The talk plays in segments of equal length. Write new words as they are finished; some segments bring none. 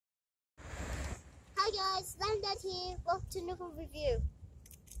Hi guys, Landad here. Welcome to another review.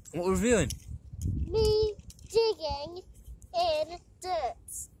 What we're reviewing? Me digging in dirt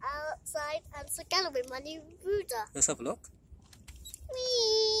outside and together with my new ruder. Let's have a look.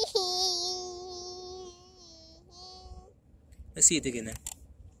 Let's see you digging then.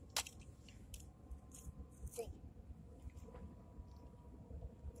 And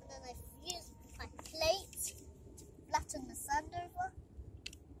then I've used my plate to flatten the sand over.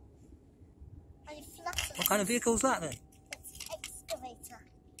 And you flatten. What kind of vehicle is that then? It's an excavator.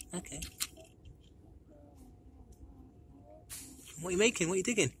 Okay. What are you making? What are you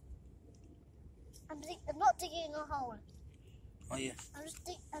digging? I'm not digging a hole. Oh yeah. I'm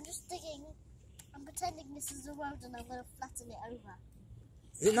just digging. I'm pretending this is a road and I'm going to flatten it over.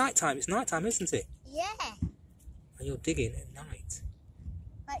 Is it night time? It's night time, isn't it? Yeah. And you're digging at night.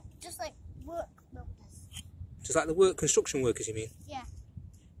 Just like work builders. Just like the construction workers, you mean? Yeah.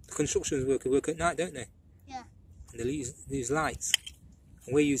 The construction workers work at night, don't they? Yeah. And they use lights.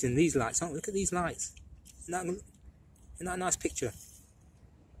 And we're using these lights, aren't we? Look at these lights. Isn't that a nice picture?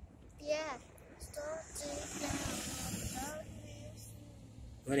 Yeah.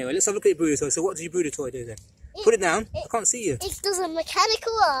 Anyway, let's have a look at your brooder toy. So what does your brooder toy do then? Put it down. I can't see you. It does a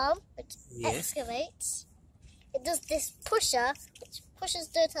mechanical arm, which Yeah. excavates. It does this pusher, which pushes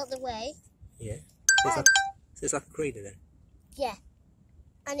dirt out of the way. Yeah. So it's like a grader then? Yeah.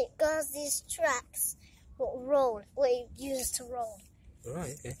 And it does these tracks what roll, what it uses to roll.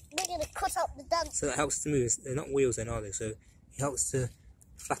 Right, okay. We're going to cut up the dance. So that helps to move. They're not wheels then, are they? So it helps to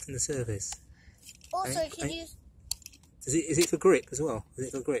flatten the surface. Also, you can use... Is it for grip as well? Is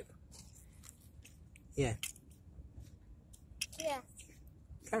it for grip? Yeah. Yeah.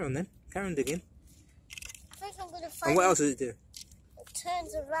 Carry on then. Carry on digging. I think I'm going to find... And what else does it do? It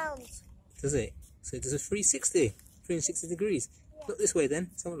turns around. Does it? So it does a 360 degrees. Yeah. Look this way then.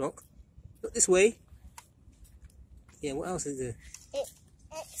 Let's have a look. Look this way. Yeah, what else does it do? It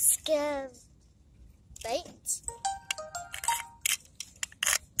excavates.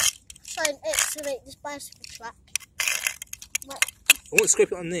 Try and excavate this bicycle track. I won't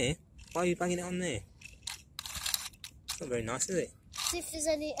scrape it on there. Why are you banging it on there? It's not very nice, is it? See if there's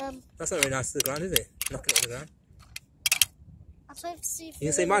any That's not very nice to the ground, is it? Knocking it on the ground. I'm trying to see if You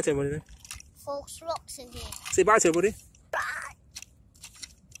can say bye to everybody then. false rocks in here. Say bye to everybody. Bye.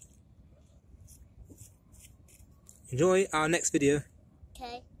 Enjoy our next video.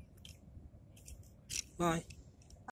 Okay. Bye.